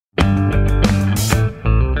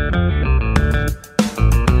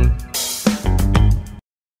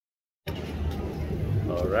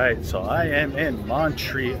Alright, so I am in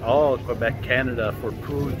Montreal, Quebec, Canada for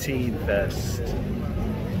Poutinefest.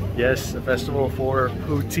 Yes, a festival for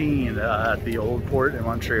poutine at the old port in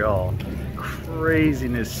Montreal.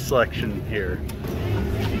 Craziness selection here.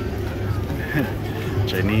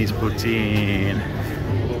 Chinese poutine,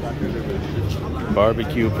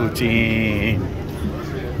 barbecue poutine.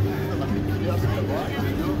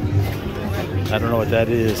 I don't know what that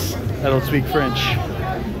is. I don't speak French.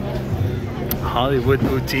 Hollywood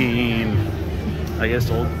poutine. I guess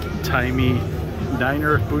old-timey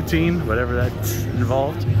diner poutine, whatever that's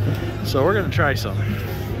involved. So we're gonna try some.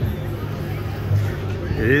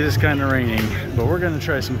 It is kind of raining, but we're gonna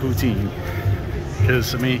try some poutine.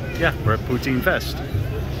 Because, I mean, yeah, we're at Poutinefest.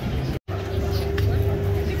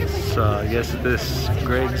 So I guess this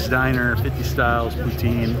Greg's Diner 50 Styles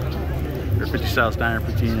poutine, or 50 Styles Diner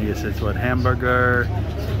poutine, I guess it's what, hamburger,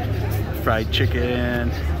 fried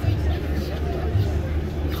chicken,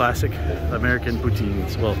 classic American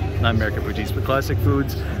poutines. Well, not American poutines, but classic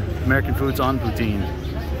foods, American foods on poutine.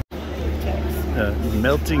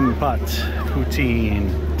 Melting pot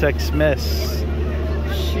poutine, Tex-Mex,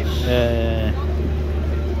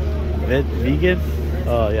 vegan?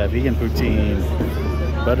 Oh yeah, vegan poutine,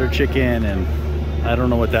 butter chicken, and I don't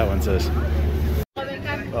know what that one says.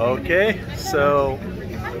 Okay, so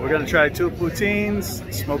we're gonna try two poutines,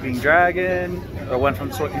 Smoking Dragon, or one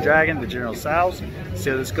from Smoking Dragon, the General Tso's. See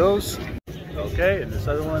how this goes. Okay, and this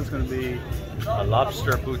other one's gonna be a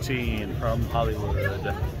lobster poutine from Hollywood.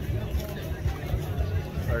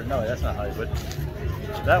 Or no, that's not Hollywood.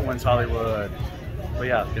 That one's Hollywood. But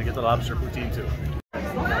yeah, gonna get the lobster poutine too.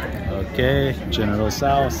 Okay, General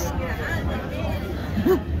Tso's.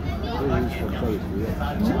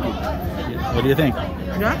 What do you think?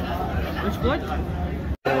 Yeah, it's good.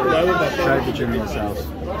 Try the General Tso's.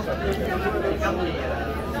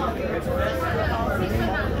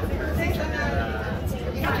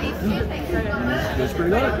 It's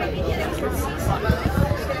pretty good.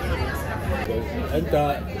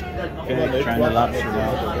 Okay, trying the lobster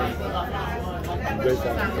now. Let's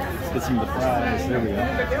get some of the fries. There we go.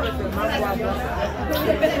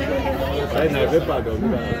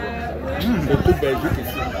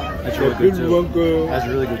 That's really good too. That's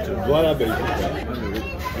really good too.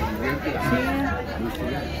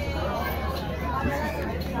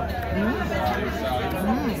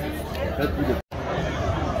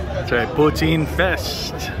 That's right,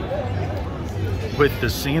 Poutinefest with the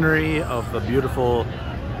scenery of the beautiful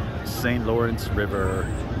St. Lawrence River.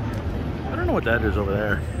 I don't know what that is over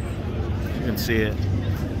there. You can see it.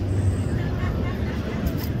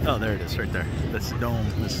 Oh, there it is, right there. That's the dome.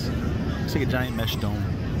 This looks like a giant mesh dome.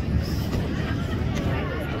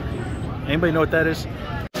 Anybody know what that is?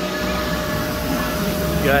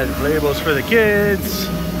 You got labels for the kids,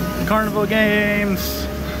 carnival games.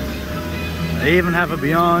 They even have a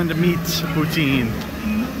Beyond Meat poutine.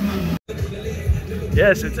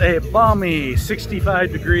 Yes, it's a balmy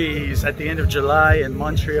 65 degrees at the end of July in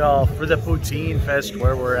Montreal for the Poutinefest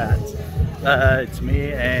where we're at. It's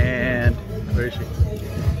me and, where is she?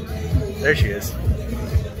 There she is.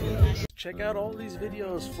 Check out all these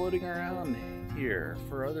videos floating around here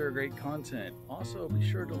for other great content. Also, be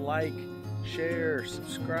sure to like, share,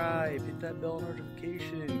 subscribe, hit that bell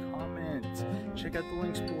notification, comment, check out the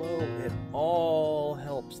links below. It all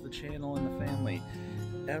helps the channel and the family.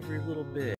 Every little bit.